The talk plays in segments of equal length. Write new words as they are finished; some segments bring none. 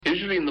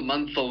usually in the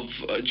month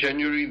of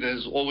January,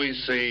 there's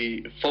always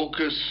a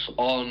focus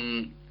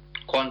on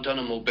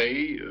Guantanamo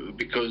Bay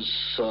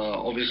because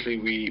obviously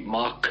we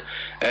mark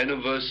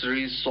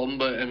anniversaries,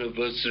 somber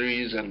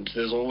anniversaries, and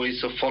there's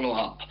always a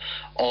follow-up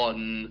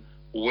on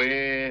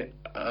where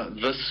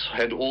this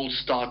had all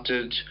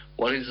started,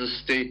 what is the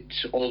state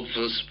of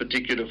this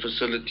particular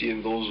facility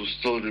and those who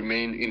still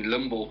remain in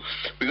limbo.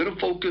 We're going to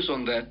focus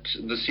on that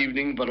this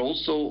evening, but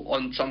also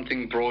on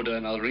something broader,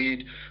 and I'll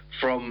read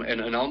from an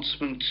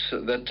announcement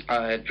that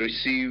I had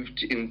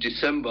received in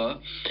December,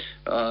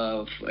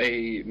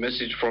 a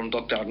message from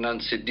Dr.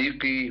 Adnan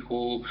Siddiqui,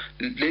 who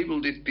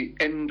labeled it the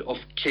end of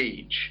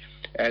Cage.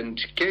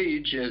 And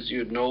Cage, as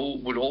you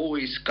know, would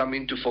always come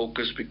into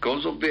focus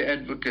because of their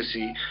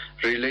advocacy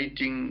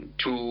relating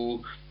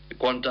to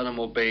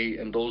Guantanamo Bay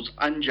and those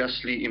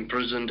unjustly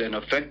imprisoned and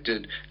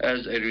affected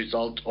as a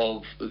result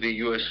of the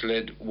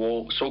US-led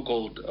war,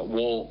 so-called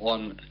war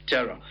on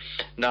terror.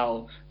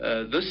 Now,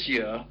 this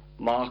year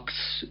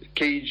marks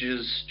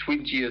Cage's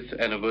 20th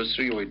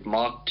anniversary, or it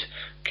marked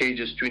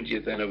Cage's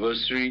 20th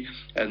anniversary,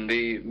 and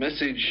the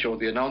message or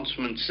the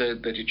announcement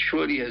said that it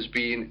surely has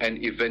been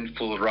an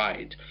eventful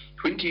ride.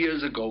 20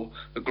 years ago,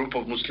 a group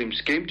of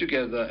Muslims came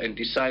together and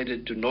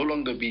decided to no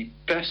longer be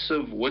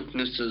passive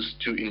witnesses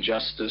to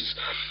injustice.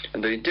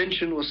 And the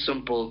intention was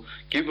simple: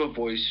 give a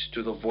voice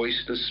to the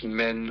voiceless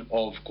men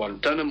of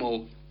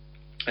Guantanamo.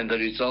 And the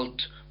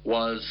result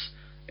was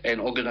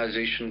an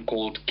organization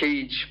called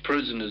Cage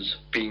Prisoners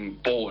being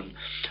born.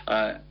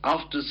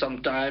 After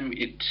some time,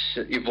 it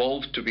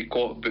evolved to be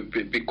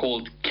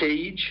called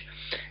Cage.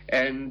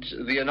 And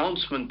the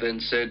announcement then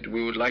said,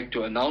 we would like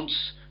to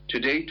announce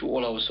today to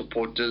all our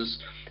supporters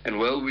and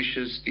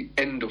well-wishers the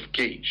end of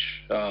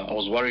Cage. I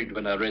was worried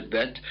when I read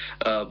that,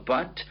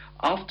 but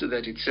after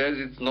that it says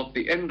it's not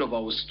the end of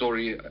our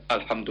story,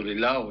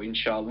 alhamdulillah, or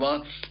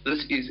inshallah.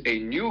 This is a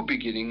new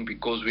beginning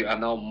because we are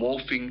now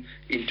morphing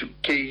into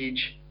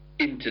Cage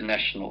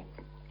International.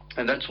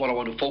 And that's what I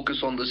want to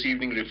focus on this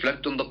evening,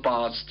 reflect on the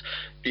past,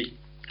 the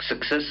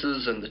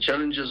successes and the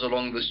challenges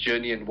along this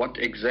journey, and what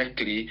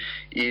exactly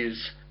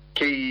is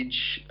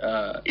Cage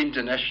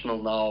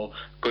International now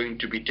going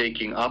to be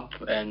taking up,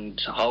 and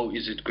how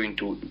is it going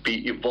to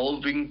be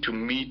evolving to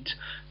meet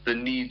the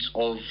needs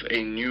of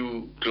a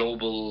new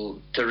global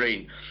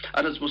terrain.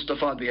 Anas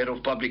Mustafa, the head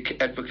of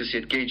public advocacy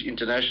at Cage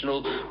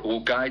International,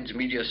 who guides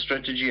media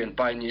strategy and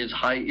pioneers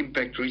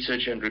high-impact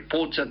research and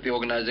reports at the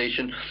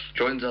organization,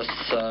 joins us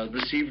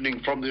this evening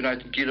from the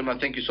United Kingdom. I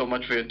thank you so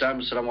much for your time.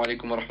 Assalamu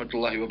alaikum wa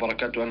rahmatullahi wa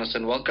barakatuh, Anas,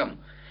 and welcome.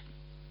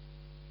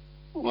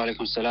 Wa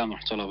alaikum salam wa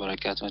rahmatullahi wa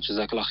barakatuh.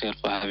 Jazakallah khair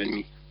for having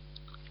me.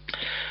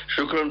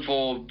 Shukran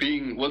for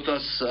being with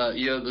us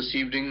here this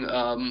evening.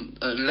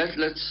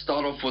 Let's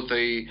start off with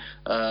a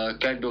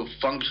kind of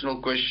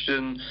functional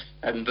question,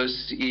 and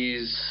this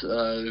is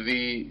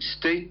the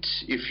state,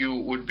 if you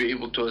would be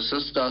able to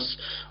assist us,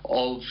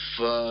 of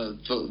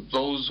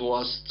those who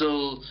are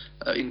still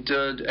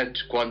interred at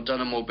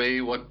Guantanamo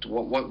Bay. What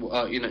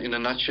in a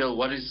nutshell,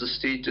 what is the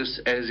status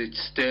as it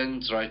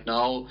stands right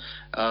now,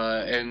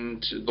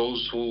 and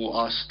those who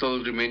are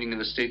still remaining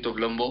in a state of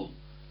limbo?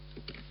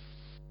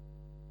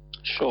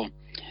 Sure.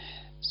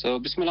 So,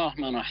 Bismillah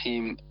ar-Rahman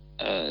ar-Rahim,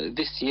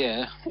 this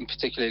year,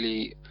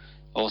 particularly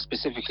or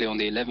specifically on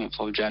the 11th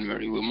of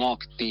January, we mark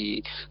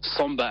the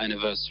somber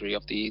anniversary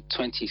of the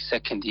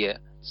 22nd year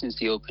since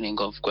the opening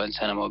of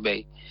Guantanamo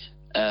Bay.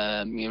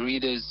 Your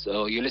readers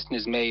or your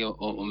listeners may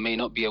or may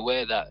not be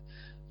aware that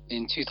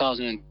in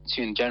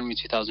 2002, in January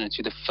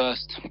 2002, the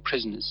first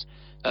prisoners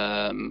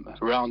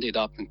rounded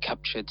up and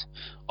captured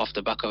off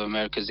the back of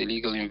America's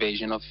illegal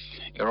invasion of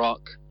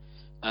Iraq.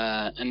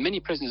 And many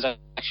prisoners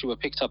actually were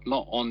picked up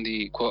not on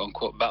the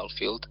quote-unquote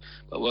battlefield,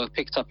 but were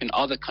picked up in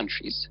other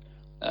countries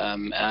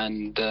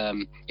and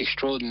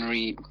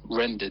extraordinarily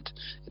rendered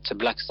to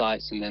black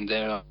sites, and then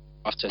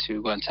thereafter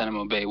to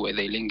Guantanamo Bay, where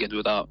they lingered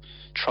without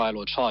trial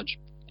or charge.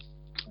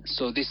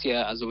 So this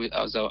year, as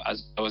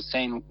I was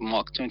saying,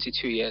 marked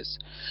 22 years.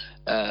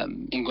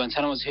 In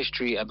Guantanamo's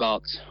history,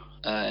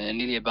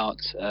 nearly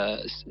about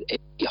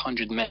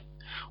 800 men,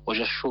 or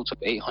just short of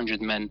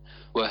 800 men,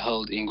 were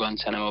held in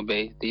Guantanamo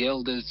Bay. The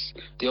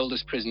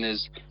oldest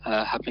prisoners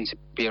happened to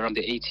be around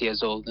 80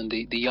 years old, and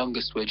the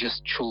youngest were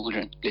just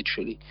children,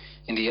 literally,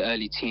 in the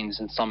early teens,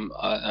 and some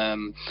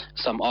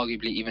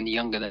arguably even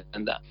younger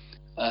than that.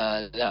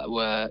 That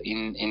were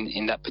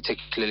in that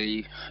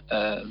particularly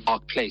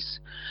dark place.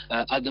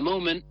 At the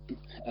moment,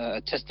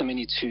 a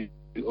testament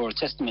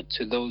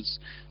to those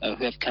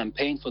who have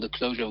campaigned for the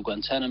closure of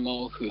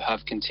Guantanamo, who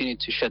have continued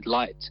to shed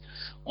light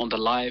on the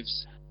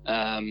lives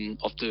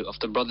of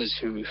the brothers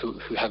who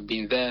have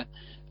been there.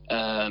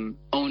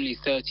 Only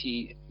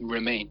 30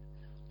 remain,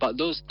 but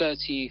those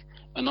 30,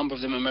 a number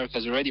of them, America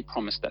has already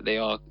promised that they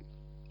are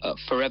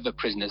forever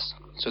prisoners,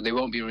 so they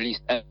won't be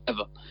released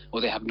ever,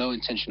 or they have no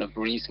intention of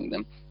releasing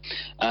them.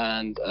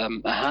 And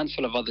a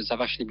handful of others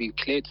have actually been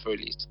cleared for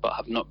release, but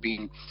have not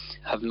been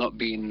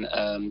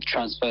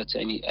transferred to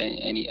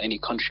any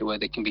country where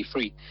they can be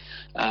free.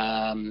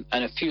 And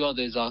a few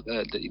others are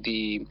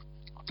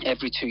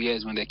every 2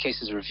 years when their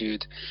case is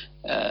reviewed,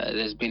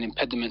 there's been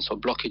impediments or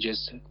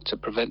blockages to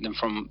prevent them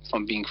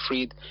from being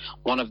freed.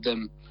 One of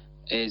them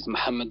is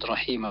Muhammad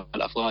Rahim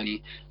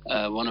al-Afghani,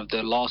 one of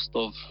the last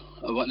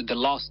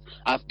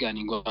Afghan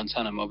in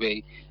Guantanamo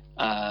Bay.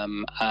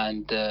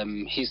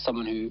 He's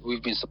someone who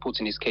we've been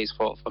supporting his case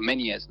for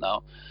many years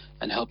now,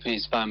 and helping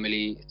his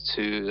family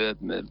to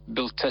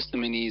build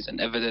testimonies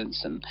and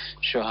evidence and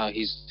show how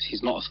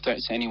he's not a threat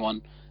to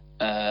anyone.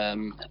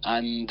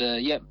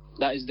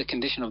 That is the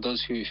condition of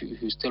those who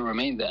still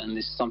remain there, and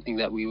this is something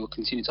that we will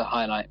continue to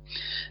highlight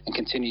and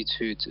continue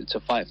to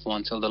fight for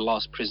until the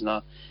last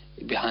prisoner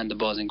behind the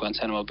bars in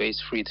Guantanamo Bay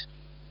is freed.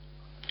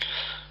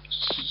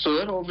 So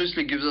that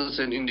obviously gives us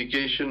an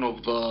indication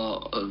of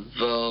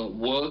the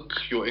work,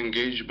 your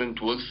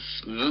engagement with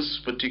this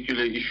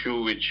particular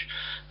issue, which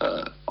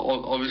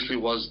obviously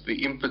was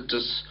the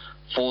impetus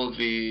for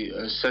the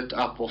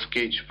set-up of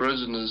cage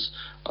prisoners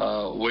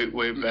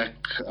way back,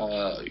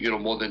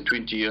 more than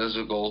 20 years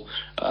ago.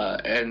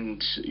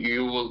 And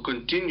you will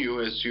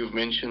continue, as you've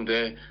mentioned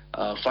there,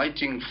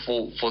 fighting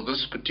for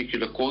this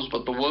particular cause.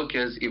 But the work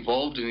has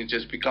evolved and it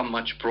has become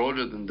much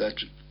broader than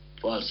that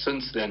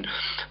since then.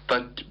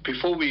 But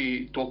before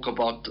we talk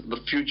about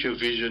the future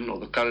vision or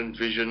the current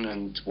vision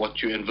and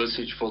what you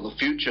envisage for the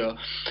future,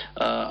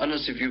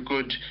 Anas, if you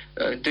could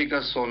take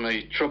us on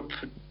a trip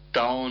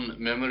down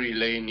memory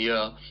lane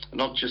here,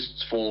 not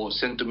just for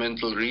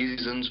sentimental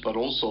reasons, but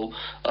also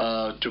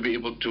to be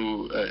able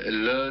to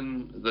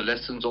learn the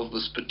lessons of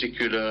this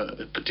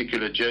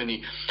particular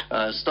journey.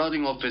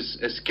 Starting off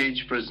as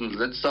cage prisoners,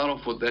 let's start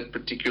off with that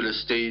particular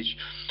stage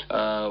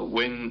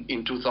when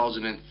in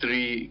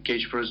 2003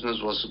 Cage Prisoners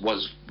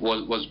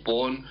was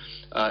born.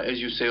 As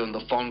you say, on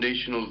the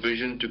foundational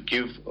vision to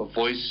give a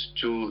voice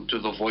to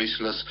the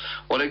voiceless.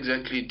 What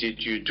exactly did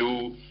you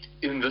do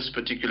in this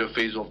particular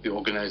phase of the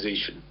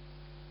organization?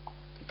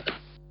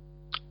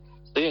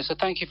 So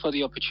thank you for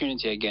the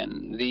opportunity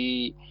again.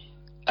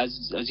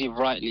 As you've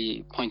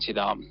rightly pointed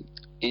out,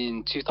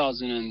 in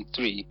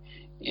 2003,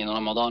 in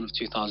Ramadan of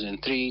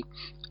 2003,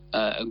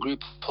 a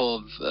group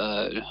of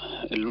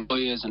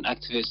lawyers and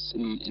activists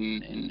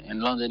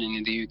in London and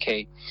in the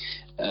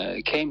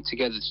UK came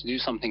together to do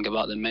something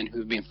about the men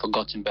who've been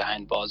forgotten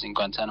behind bars in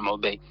Guantanamo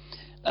Bay.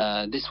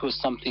 This was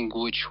something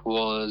which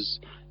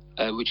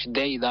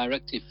they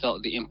directly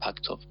felt the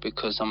impact of,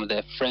 because some of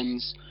their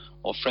friends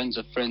or friends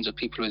of friends or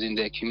people within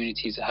their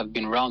communities have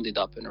been rounded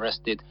up and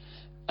arrested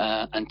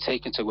and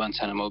taken to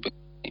Guantanamo Bay.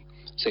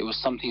 So it was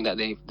something that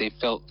they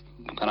felt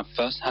kind of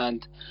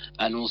firsthand,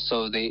 and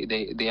also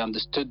they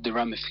understood the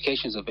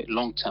ramifications of it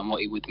long term,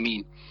 what it would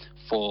mean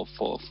for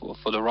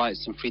the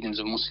rights and freedoms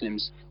of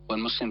Muslims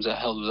when Muslims are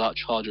held without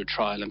charge or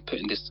trial and put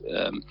in this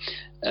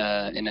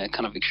in a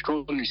kind of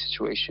extraordinary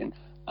situation,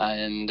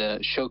 and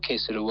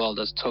showcased to the world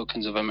as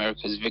tokens of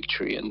America's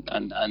victory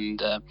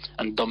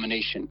and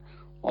domination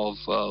of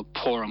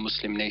poorer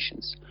Muslim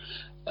nations.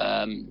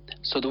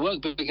 So the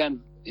work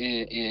began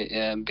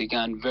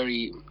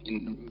very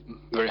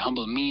very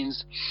humble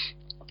means,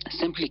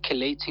 simply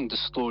collating the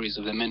stories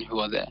of the men who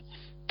are there,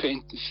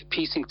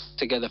 piecing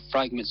together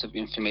fragments of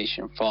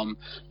information from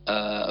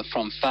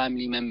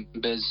family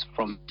members,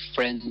 from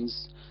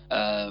friends,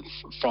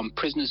 from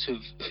prisoners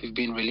who've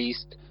been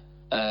released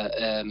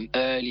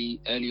early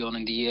on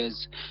in the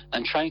years,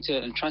 and trying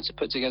to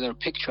put together a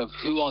picture of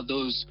who are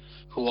those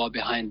who are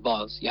behind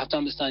bars. You have to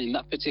understand, in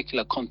that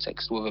particular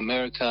context, with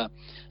America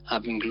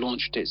having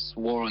launched its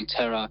war on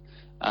terror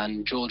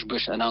and George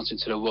Bush announcing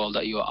to the world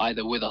that you are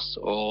either with us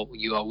or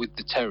you are with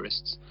the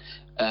terrorists,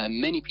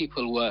 many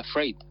people were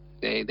afraid.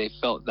 They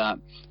felt that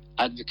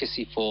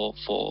advocacy for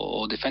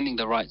defending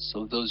the rights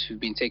of those who've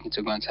been taken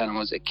to Guantanamo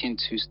was akin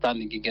to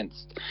standing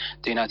against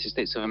the United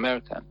States of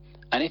America.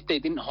 And if they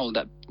didn't hold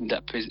that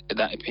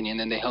opinion,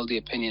 then they held the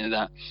opinion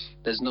that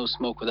there's no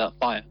smoke without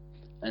fire,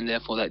 and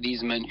therefore that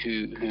these men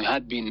who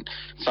had been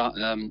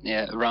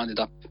rounded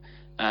up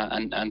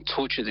and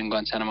tortured in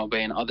Guantanamo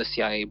Bay and other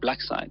CIA black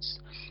sites,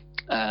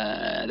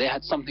 they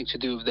had something to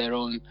do with their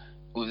own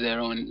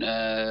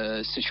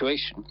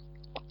situation.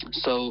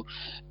 So,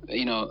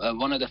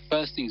 one of the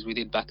first things we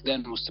did back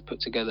then was to put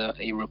together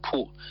a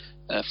report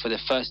for the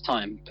first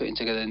time, putting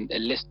together a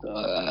list.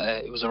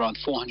 It was around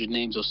 400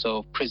 names or so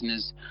of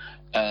prisoners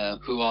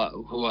who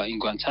are in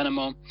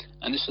Guantanamo,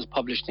 and this was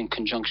published in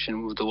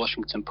conjunction with the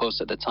Washington Post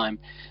at the time,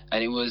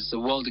 and it was a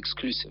world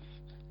exclusive.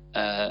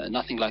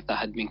 Nothing like that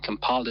had been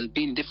compiled. There's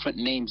been different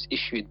names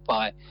issued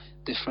by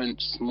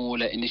different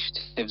smaller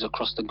initiatives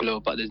across the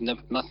globe, but there's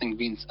nothing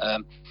been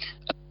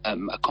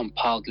a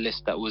compiled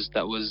list that was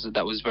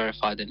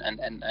verified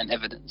and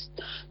evidenced.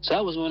 So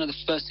that was one of the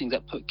first things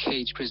that put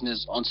cage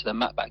prisoners onto the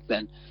map back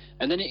then,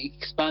 and then it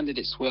expanded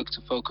its work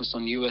to focus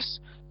on U.S.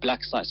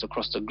 black sites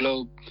across the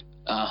globe,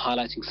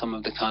 highlighting some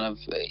of the kind of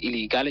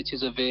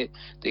illegalities of it,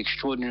 the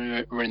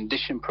extraordinary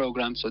rendition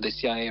program. So the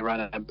CIA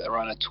ran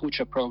a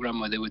torture program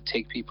where they would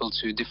take people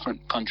to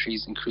different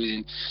countries,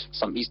 including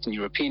some Eastern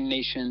European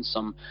nations,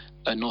 some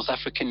North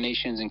African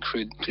nations,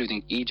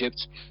 including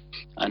Egypt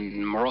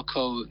and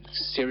Morocco.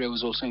 Syria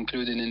was also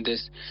included in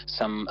this.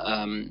 Some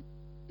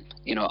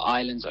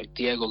islands like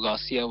Diego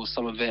Garcia was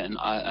some of it,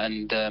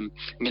 and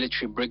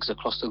military brigs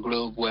across the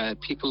globe where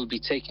people would be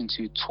taken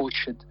to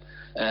tortured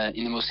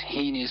in the most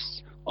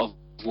heinous of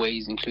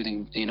ways,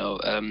 including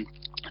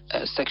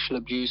sexual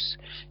abuse,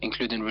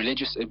 including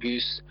religious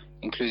abuse,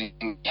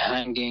 including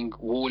hanging,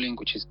 walling,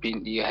 which is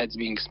your heads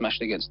being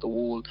smashed against the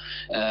wall,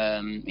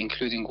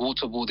 including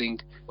waterboarding,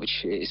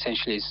 which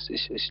essentially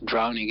is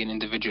drowning an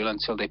individual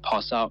until they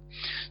pass out.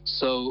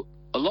 So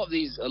a lot of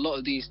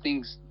these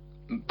things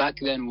back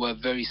then were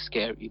very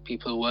scary.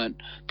 People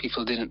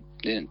didn't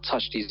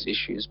touch these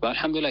issues. But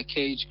alhamdulillah,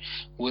 Cage,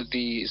 with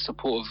the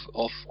support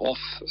of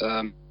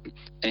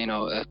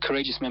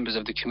courageous members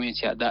of the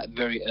community at that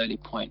very early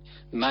point,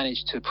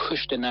 managed to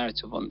push the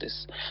narrative on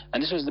this.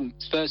 And this was the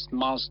first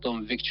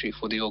milestone victory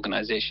for the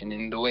organization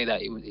in the way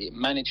that it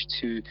managed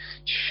to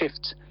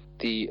shift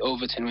the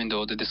Overton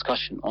window, the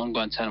discussion on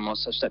Guantanamo,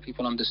 such that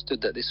people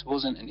understood that this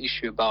wasn't an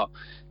issue about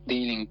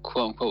dealing,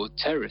 quote unquote, with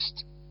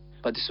terrorists,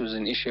 but this was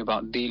an issue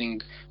about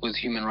dealing with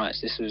human rights.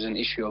 This was an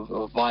issue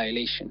of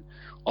violation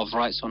of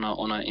rights on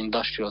an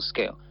industrial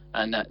scale,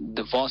 and that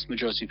the vast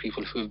majority of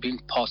people who have been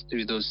passed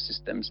through those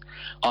systems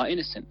are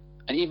innocent.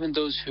 And even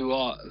those who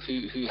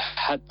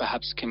had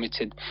perhaps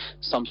committed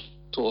some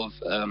sort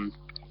of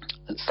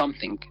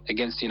something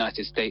against the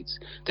United States,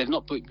 they've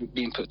not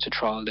been put to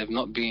trial, they've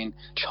not been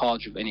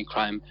charged with any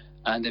crime,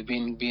 and they've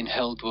been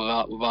held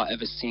without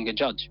ever seeing a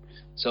judge.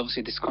 So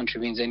obviously this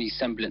contravenes any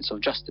semblance of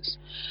justice.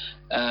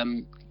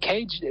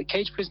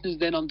 Cage prisoners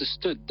then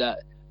understood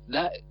that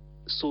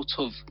sort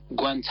of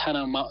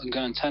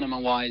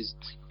Guantanamo-wise,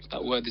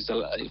 that word is,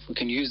 if we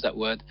can use that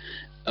word,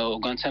 or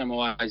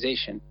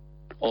Guantanamo-ization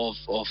of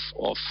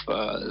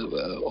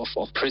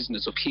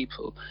prisoners or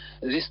people,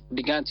 this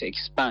began to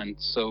expand.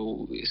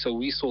 So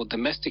we saw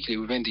domestically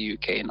within the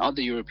UK and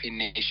other European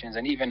nations,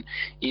 and even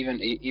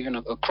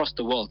across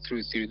the world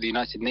through the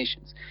United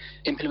Nations,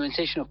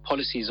 implementation of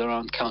policies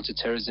around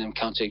counter-terrorism,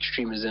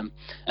 counter-extremism,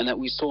 and that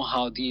we saw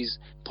how these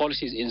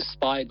policies,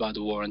 inspired by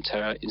the war on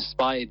terror,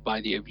 inspired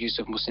by the abuse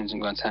of Muslims in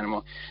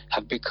Guantanamo,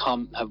 have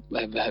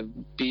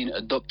been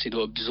adopted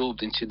or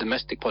absorbed into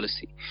domestic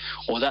policy,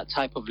 or that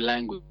type of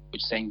language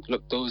saying,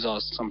 look, those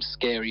are some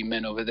scary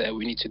men over there.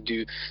 We need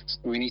to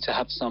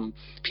have some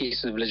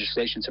pieces of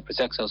legislation to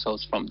protect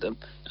ourselves from them,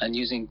 and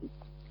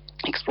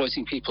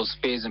exploiting people's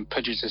fears and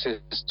prejudices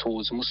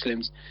towards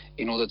Muslims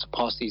in order to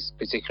pass these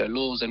particular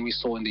laws. And we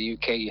saw in the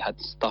UK you had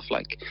stuff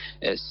like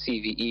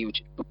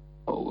CVE,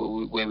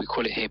 where we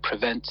call it here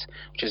PREVENT,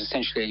 which is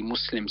essentially a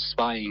Muslim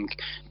spying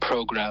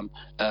program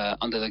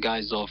under the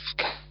guise of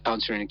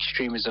countering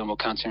extremism or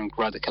countering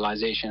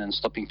radicalization and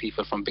stopping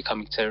people from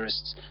becoming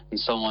terrorists and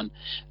so on.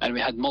 And we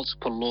had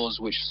multiple laws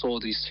which saw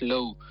the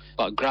slow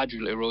but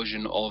gradual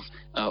erosion of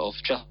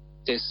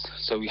justice.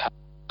 So we have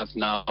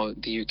now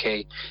the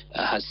UK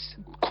has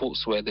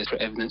courts where there's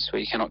evidence where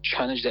you cannot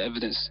challenge the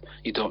evidence.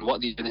 You don't know what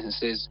the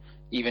evidence is.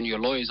 Even your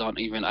lawyers aren't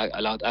even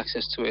allowed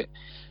access to it.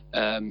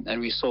 And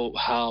we saw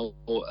how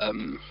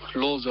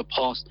laws were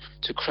passed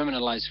to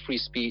criminalize free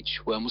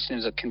speech, where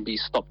Muslims can be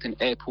stopped in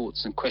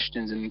airports and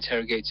questioned and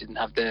interrogated and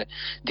have their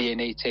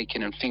DNA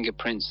taken and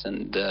fingerprints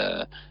and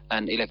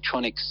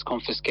electronics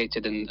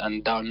confiscated and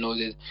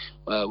downloaded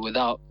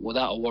without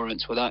a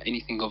warrant, without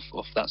anything of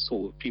that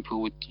sort. People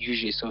would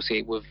usually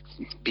associate with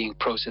being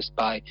processed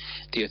by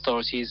the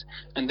authorities,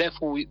 and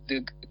therefore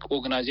the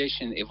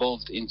organization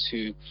evolved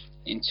into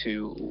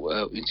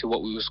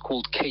what was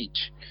called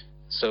Cage.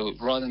 So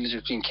rather than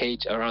just being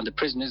Cage around the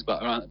prisoners,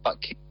 but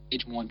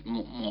Cage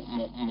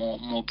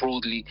more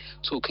broadly,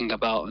 talking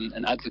about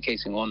and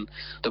advocating on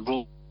the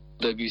broad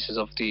abuses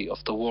of the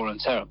war on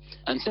terror.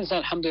 And since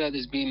that, alhamdulillah,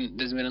 there's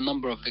been a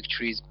number of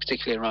victories,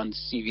 particularly around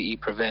CVE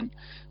PREVENT,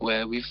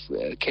 where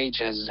Cage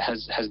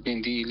has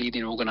been the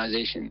leading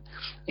organization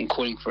in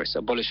calling for its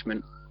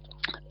abolishment.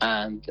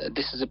 And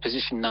this is a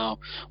position now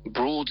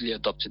broadly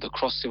adopted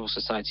across civil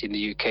society in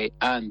the UK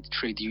and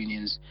trade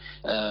unions,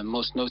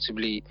 most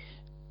notably,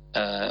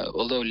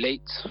 although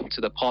late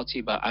to the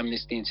party, but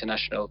Amnesty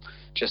International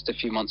just a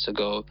few months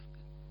ago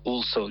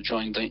also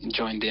joined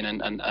in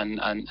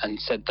and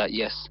said that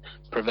yes,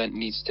 PREVENT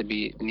needs to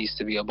be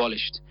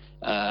abolished.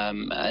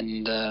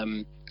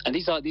 And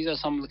these are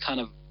some of the kind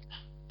of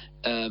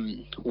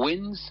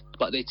wins,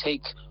 but they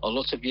take a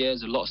lot of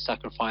years, a lot of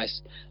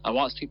sacrifice. And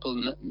whilst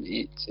people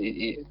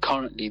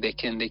currently they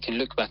can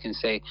look back and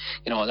say,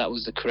 that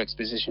was the correct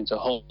position to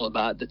hold, but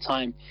at the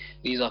time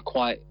these are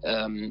quite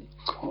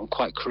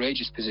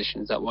courageous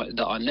positions that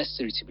are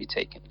necessary to be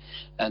taken,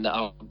 and that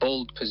are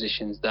bold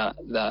positions that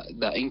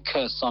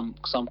incur some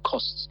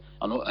costs.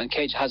 And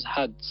Cage has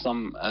had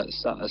some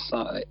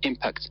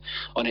impact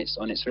on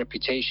its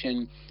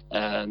reputation,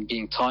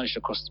 being tarnished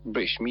across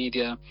British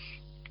media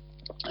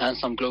and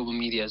some global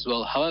media as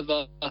well.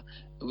 However,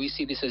 we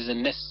see this as a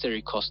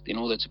necessary cost in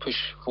order to push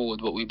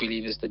forward what we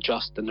believe is the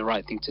just and the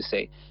right thing to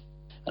say.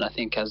 And I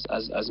think as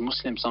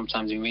Muslims,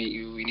 sometimes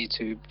we need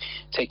to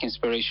take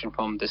inspiration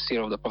from the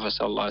seerah of the Prophet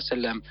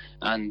ﷺ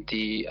and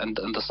the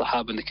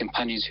Sahaba and the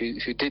companions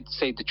who did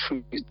say the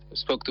truth,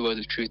 spoke the word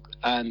of truth,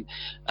 and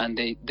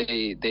they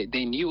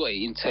knew what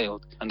it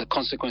entailed and the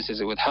consequences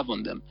it would have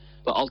on them.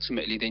 But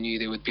ultimately, they knew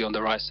they would be on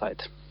the right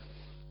side.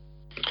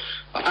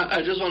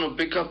 I just want to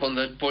pick up on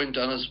that point,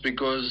 Anas,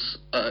 because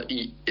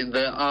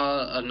there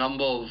are a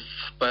number of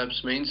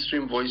perhaps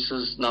mainstream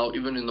voices now,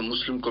 even in the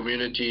Muslim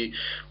community,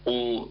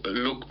 who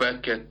look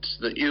back at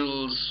the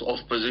ills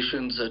of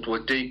positions that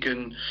were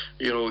taken,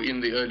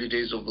 in the early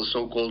days of the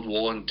so-called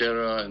war on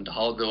terror, and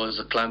how there was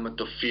a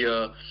climate of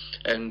fear,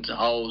 and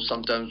how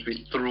sometimes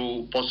we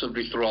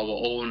possibly threw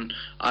our own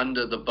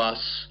under the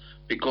bus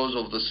because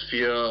of this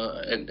fear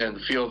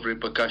and fear of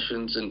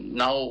repercussions. And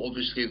now,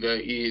 obviously,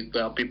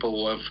 there are people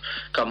who have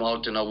come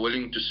out and are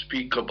willing to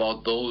speak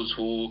about those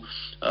who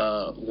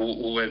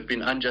have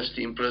been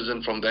unjustly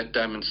imprisoned from that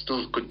time and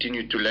still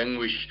continue to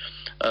languish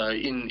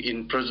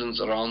in prisons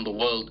around the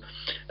world.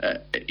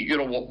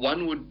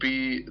 One would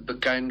be the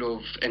kind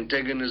of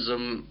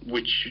antagonism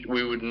which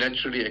we would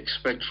naturally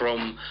expect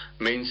from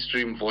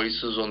mainstream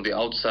voices on the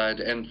outside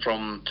and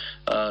from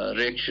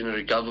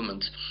reactionary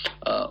governments.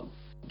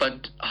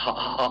 But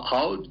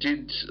how do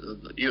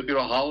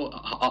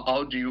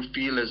you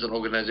feel as an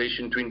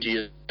organization 20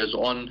 years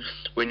on,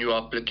 when you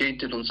are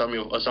placated on some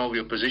of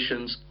your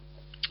positions,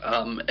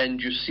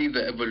 and you see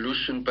the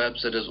evolution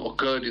perhaps that has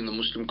occurred in the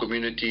Muslim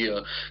community,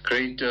 a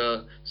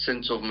greater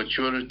sense of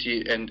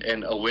maturity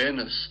and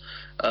awareness?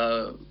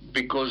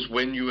 Because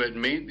when you had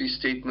made these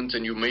statements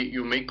and you make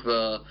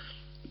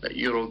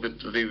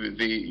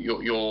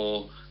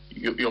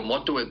your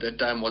motto at that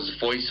time was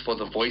voice for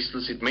the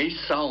voiceless. It may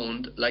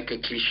sound like a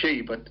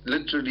cliche, but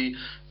literally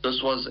this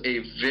was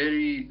a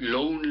very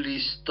lonely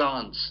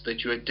stance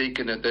that you had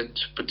taken at that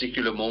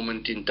particular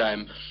moment in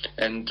time,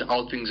 and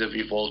how things have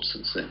evolved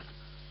since then.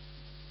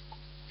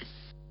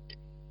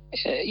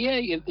 Yeah,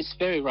 it's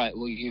very right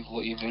what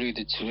you've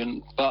alluded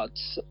to, but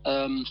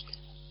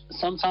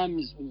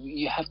sometimes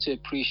you have to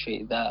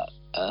appreciate that,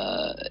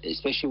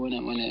 especially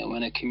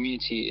when a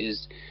community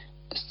is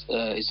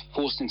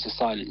forced into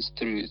silence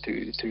through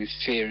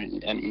fear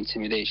and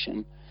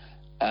intimidation,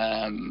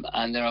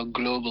 and there are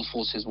global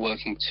forces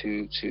working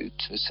to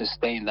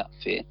sustain that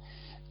fear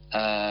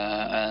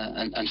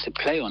and to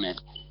play on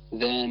it.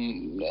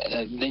 Then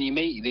you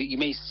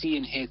may see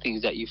and hear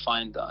things that you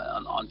find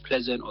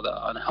unpleasant or that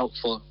are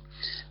unhelpful,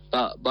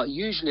 but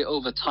usually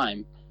over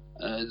time,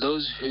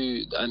 those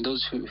who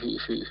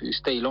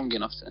stay long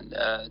enough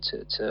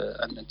to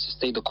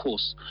stay the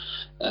course,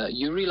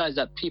 you realize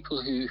that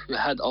people who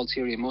had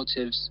ulterior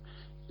motives,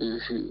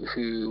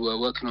 who were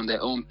working on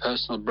their own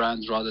personal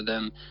brands rather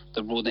than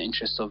the broader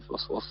interests of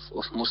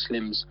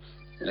Muslims,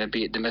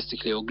 be it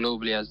domestically or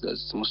globally as the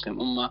Muslim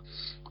Ummah,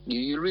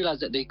 you realize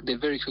that they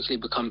very quickly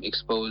become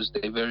exposed.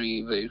 They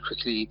very, very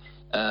quickly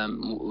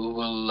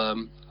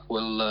will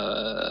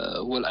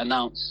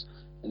announce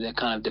their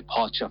kind of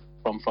departure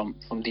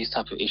from these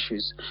type of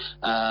issues,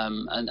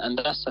 and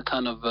that's a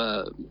kind of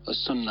a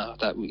sunnah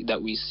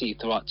that we see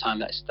throughout time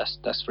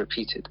that's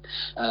repeated.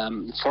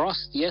 For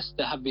us, yes,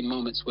 there have been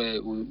moments where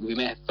we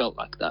may have felt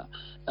like that,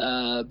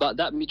 but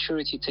that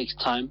maturity takes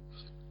time.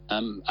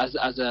 As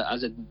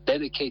a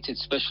dedicated,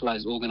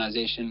 specialized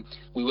organization,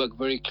 we work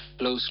very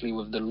closely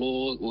with the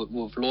law,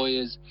 with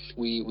lawyers.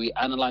 We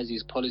analyze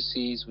these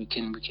policies. We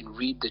can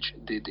read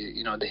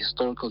the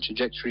historical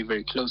trajectory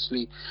very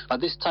closely.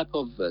 But this type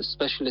of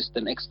specialist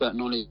and expert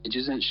knowledge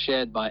isn't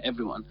shared by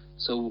everyone.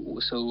 So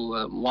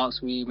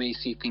whilst we may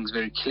see things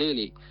very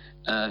clearly,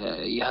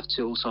 you have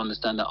to also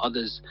understand that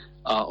others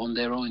are on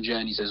their own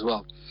journeys as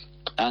well.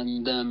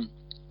 And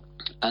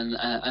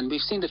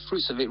we've seen the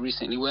fruits of it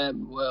recently, where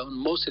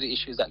most of the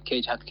issues that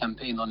Cage had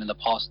campaigned on in the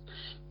past,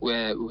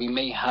 where we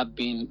may have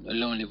been a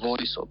lonely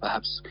voice, or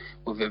perhaps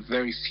with a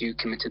very few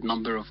committed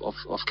number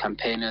of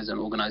campaigners and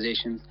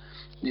organizations,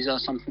 these are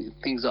some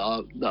things that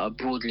are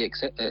broadly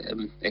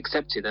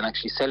accepted and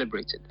actually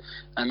celebrated,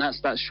 and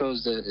that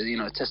shows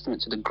a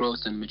testament to the growth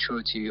and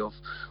maturity of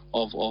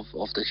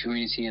the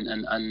community, and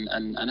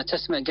a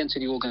testament again to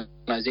the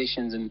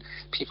organizations and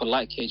people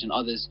like Cage and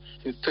others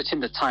who put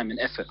in the time and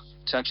effort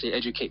to actually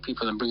educate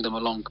people and bring them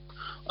along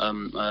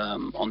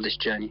on this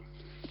journey.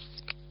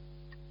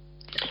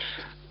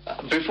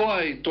 Before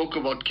I talk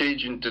about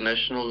Cage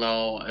International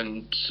now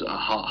and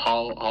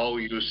how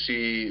you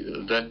see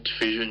that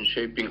vision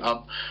shaping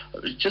up,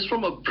 just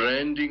from a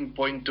branding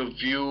point of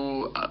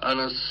view,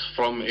 Anas,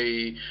 from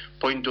a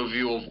point of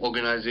view of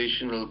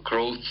organizational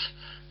growth,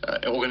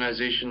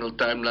 organizational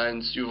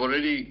timelines, you've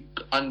already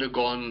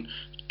undergone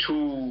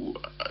two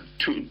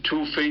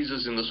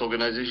phases in this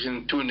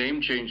organization, two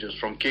name changes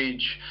from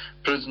Cage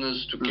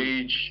Prisoners to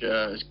Cage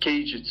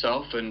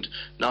itself, and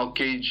now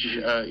Cage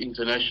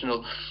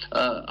International.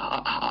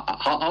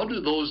 How do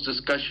those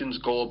discussions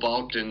go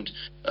about? And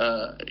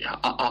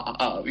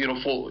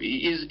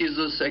is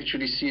this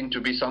actually seen to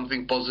be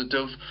something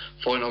positive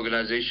for an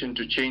organization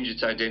to change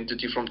its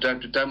identity from time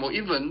to time, or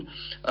even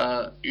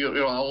I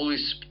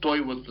always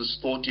toy with this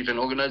thought: if an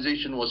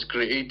organization was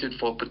created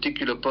for a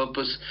particular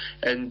purpose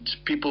and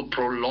people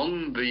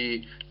prolong the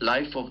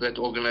life of that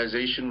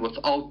organization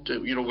without,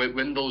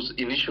 when those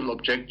initial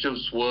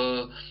objectives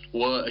were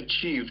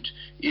achieved,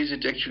 is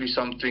it actually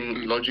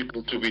something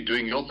logical to be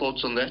doing? Your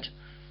thoughts on that?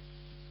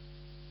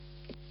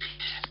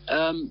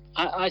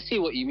 I see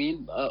what you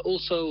mean.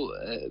 Also,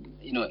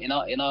 in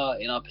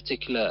our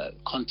particular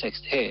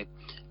context here,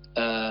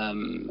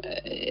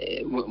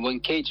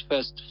 when Cage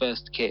first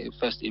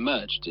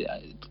emerged,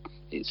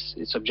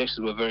 its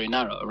objectives were very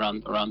narrow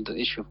around the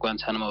issue of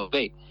Guantanamo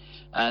Bay.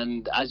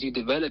 And as you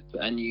develop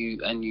and you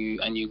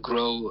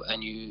grow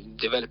and you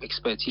develop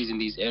expertise in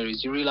these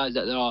areas, you realize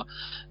that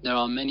there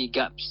are many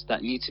gaps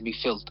that need to be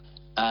filled,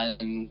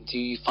 and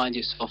you find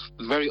yourself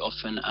very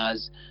often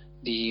as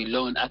the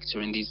lone actor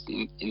in these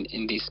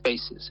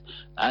spaces.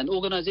 And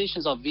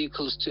organizations are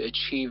vehicles to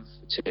achieve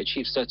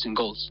certain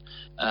goals.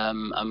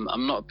 I'm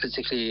not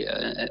particularly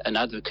an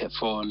advocate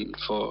for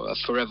a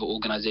forever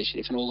organization.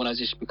 If an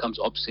organization becomes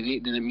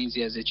obsolete, then it means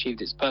it has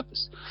achieved its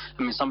purpose.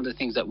 I mean, some of the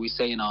things that we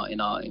say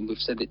and we've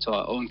said it to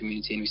our own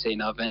community and we say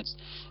in our events,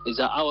 is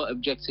that our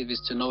objective is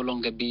to no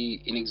longer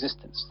be in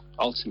existence,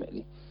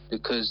 ultimately.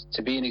 Because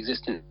to be in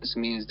existence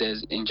means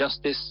there's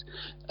injustice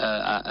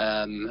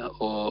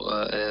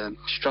or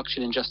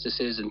structural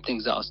injustices and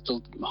things that are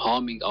still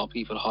harming our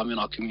people, harming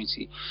our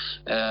community.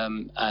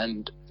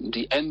 And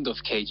the end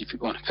of Cage, if you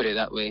want to put it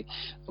that way,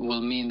 will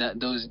mean that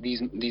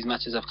these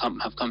matters have come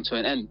to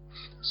an end.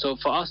 So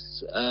for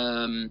us,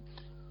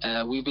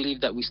 we believe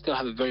that we still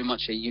have very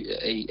much a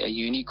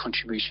unique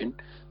contribution.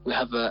 We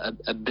have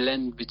a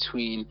blend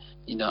between,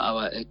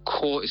 our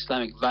core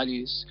Islamic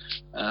values,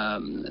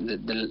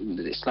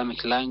 the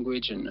Islamic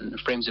language and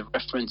frames of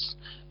reference,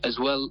 as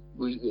well,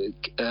 and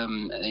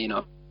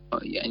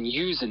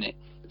using it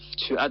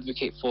to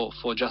advocate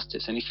for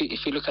justice. And if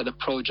you look at the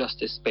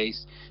pro-justice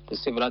space, the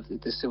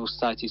civil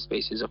society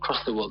spaces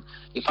across the world,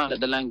 you find that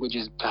the language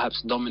is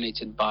perhaps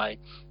dominated by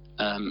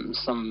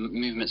some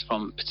movements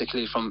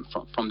particularly from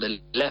the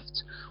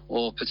left,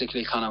 or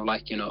particularly kind of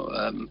like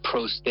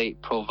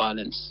pro-state,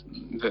 pro-violence,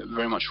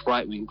 very much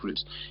right-wing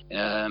groups,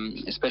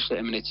 especially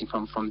emanating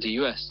from the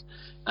US.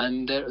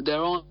 And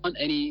there aren't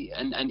any,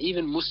 and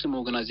even Muslim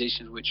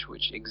organizations which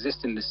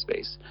exist in this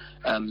space.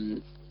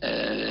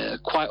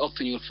 Quite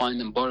often you'll find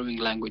them borrowing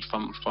language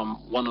from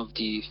one of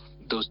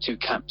those two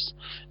camps,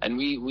 and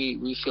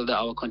we feel that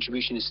our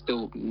contribution is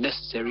still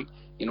necessary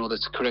in order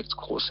to correct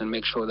course and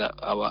make sure that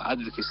our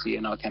advocacy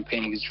and our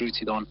campaigning is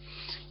rooted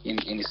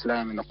in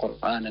Islam, in the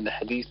Quran and the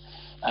Hadith,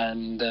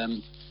 and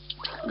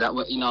that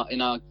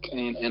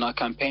in our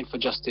campaign for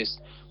justice,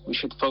 we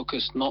should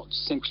focus not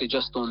simply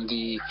just on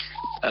the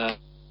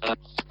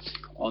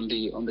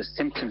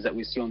symptoms that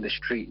we see on the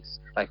streets.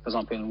 Like, for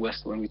example, in the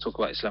West, when we talk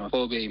about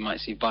Islamophobia, you might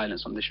see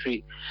violence on the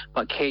street,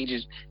 but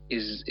Cage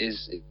is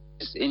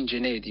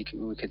engineered,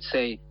 we could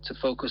say, to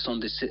focus on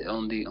the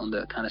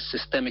kind of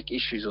systemic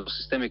issues or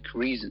systemic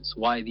reasons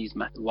why these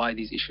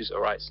issues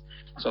arise.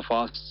 So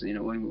for us,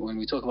 when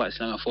we talk about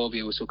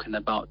Islamophobia, we're talking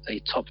about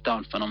a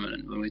top-down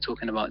phenomenon. When we're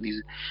talking about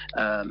these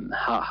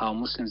how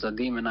Muslims are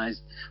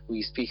demonized,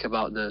 we speak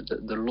about the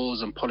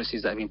laws and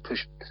policies that have been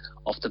pushed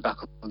off the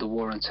back of the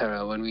war on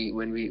terror. When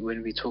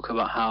we talk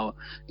about how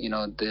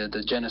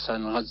the genocide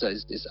in Gaza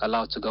is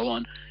allowed to go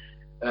on,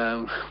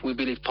 we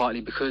believe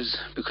partly because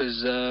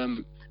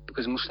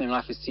Muslim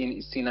life is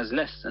seen as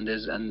less, and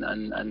in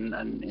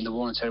the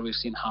war on terror we've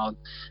seen how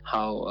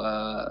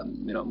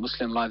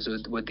Muslim lives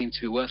were deemed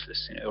to be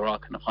worthless in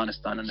Iraq and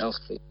Afghanistan and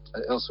elsewhere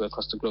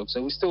across the globe.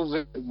 So we still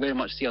very, very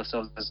much see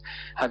ourselves as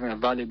having a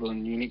valuable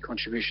and unique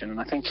contribution.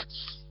 And I think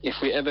if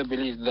we ever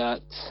believe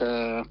that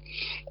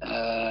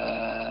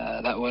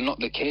that were not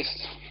the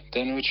case,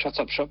 then we'd shut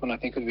up shop, and I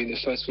think we'd be the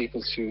first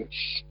people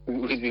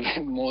we'd be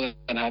more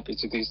than happy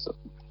to do so.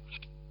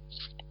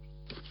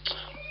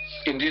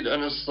 Indeed,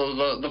 Anas. So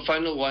the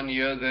final 1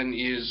 year then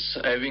is,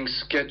 having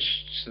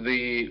sketched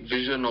the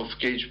vision of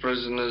Cage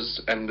Prisoners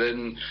and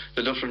then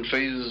the different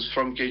phases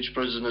from Cage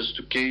Prisoners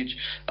to Cage,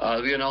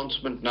 the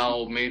announcement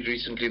now made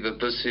recently that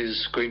this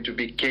is going to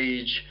be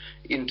Cage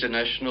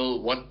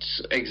International. What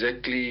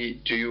exactly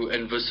do you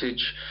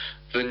envisage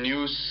the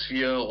new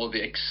sphere or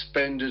the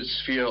expanded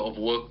sphere of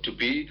work to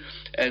be,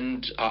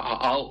 and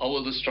how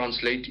will this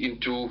translate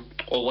into,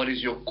 or what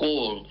is your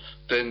call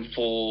then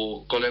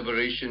for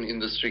collaboration in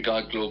this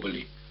regard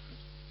globally?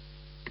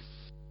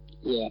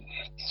 Yeah.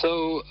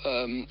 So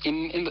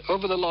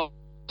over the last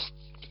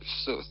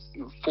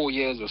 4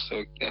 years or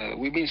so,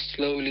 we've been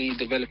slowly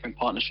developing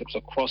partnerships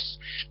across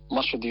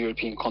much of the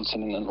European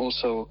continent and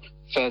also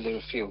further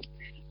afield.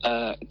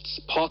 it's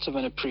part of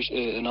an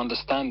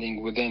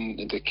understanding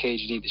within the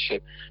cage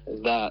leadership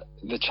that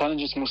the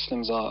challenges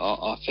Muslims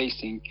are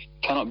facing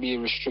cannot be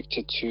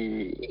restricted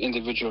to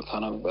individual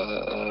kind of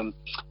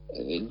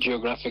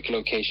geographic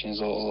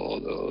locations or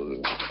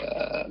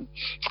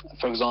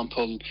for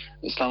example,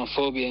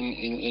 Islamophobia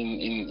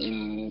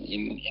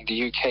in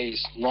the UK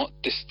is not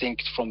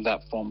distinct from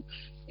that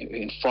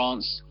in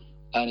France,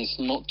 and it's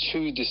not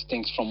too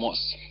distinct from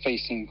what's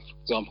facing, for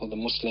example, the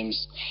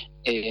Muslims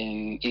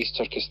in East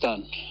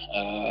Turkestan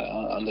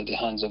under the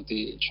hands of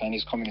the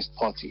Chinese Communist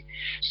Party.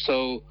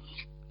 So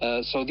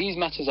these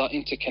matters are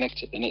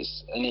interconnected, and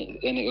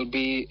it will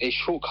be a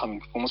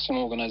shortcoming for Muslim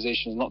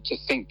organizations not to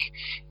think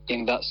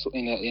in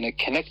a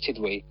connected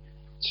way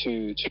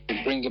to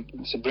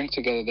bring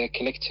together their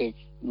collective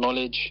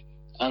knowledge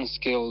and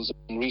skills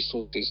and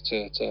resources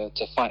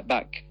to fight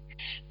back.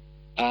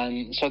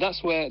 And so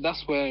that's where it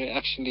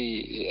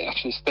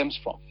actually stems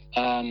from.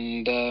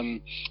 And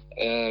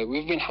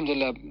we've been,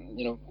 alhamdulillah,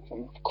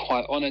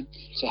 quite honored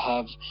to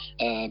have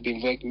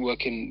been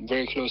working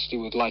very closely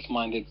with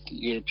like-minded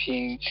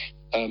European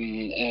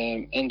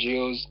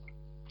NGOs,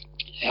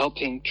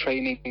 helping,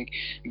 training,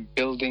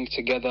 building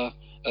together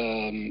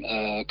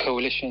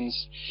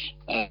coalitions.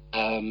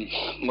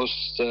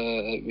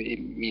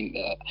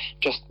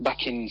 Just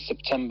back in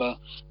September,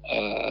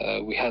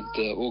 we had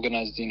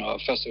organized, a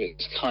first of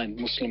its kind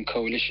Muslim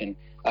coalition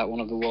at one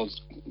of the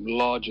world's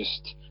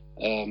largest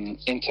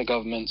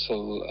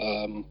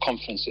intergovernmental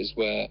conferences,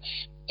 where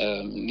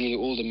nearly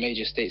all the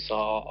major states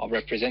are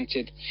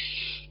represented.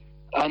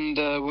 And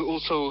we're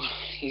also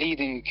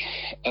leading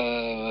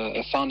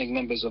founding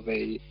members of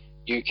a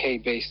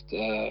UK-based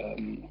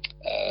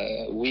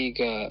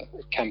Uyghur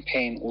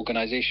campaign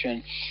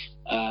organization,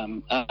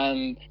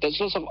 and there's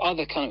lots of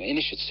other kind of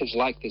initiatives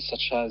like this,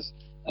 such as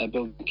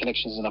building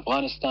connections in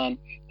Afghanistan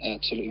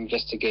to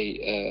investigate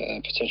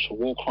potential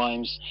war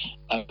crimes,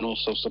 and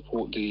also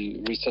support the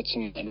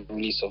resettlement and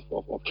release of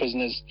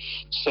prisoners.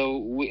 So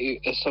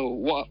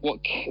what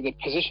the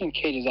position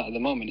Cage is at the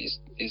moment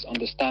is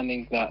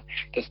understanding that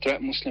the threat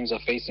Muslims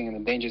are facing and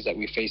the dangers that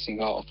we're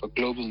facing are of a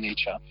global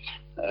nature,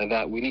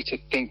 that we need to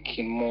think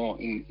in more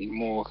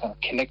kind of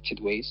connected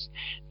ways,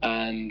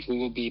 and we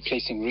will be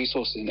placing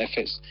resources and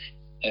efforts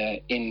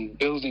in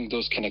building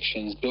those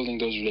connections, building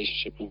those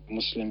relationships with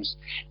Muslims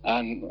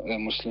and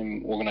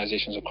Muslim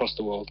organizations across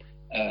the world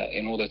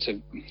in order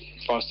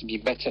for us to be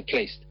better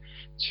placed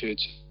to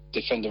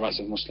defend the rights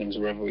of Muslims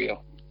wherever we are.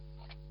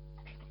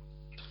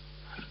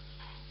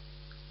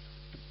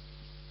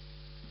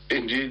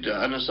 Indeed,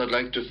 Anas, I'd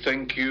like to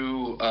thank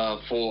you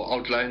for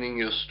outlining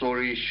your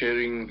story,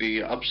 sharing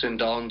the ups and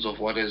downs of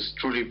what has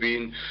truly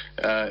been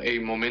a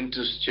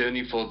momentous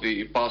journey for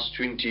the past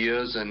 20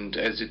 years, and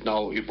as it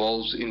now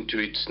evolves into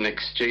its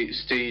next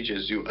stage,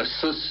 as you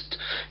assist,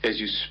 as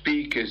you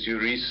speak, as you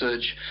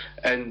research,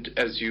 and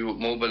as you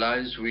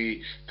mobilize.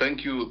 We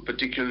thank you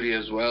particularly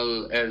as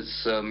well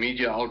as a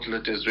media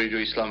outlet as Radio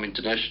Islam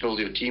International.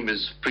 Your team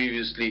has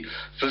previously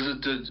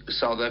visited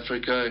South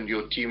Africa, and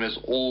your team has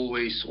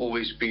always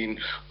been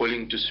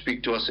willing to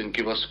speak to us and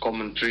give us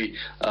commentary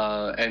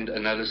and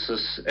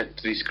analysis at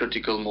these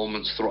critical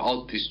moments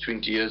throughout these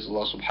 20 years.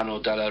 Allah subhanahu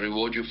wa ta'ala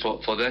reward you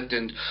for that,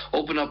 and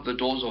open up the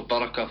doors of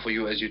barakah for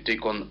you as you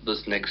take on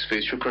this next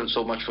phase. Shukran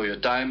so much for your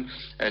time,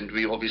 and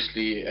we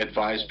obviously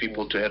advise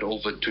people to head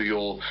over to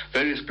your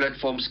various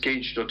platforms,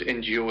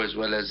 cage.ngo, as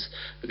well as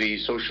the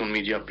social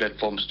media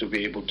platforms, to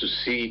be able to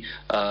see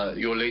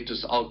your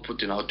latest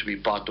output and how to be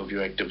part of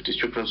your activities.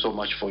 Shukran so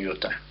much for your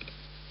time.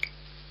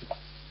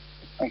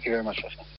 Thank you very much.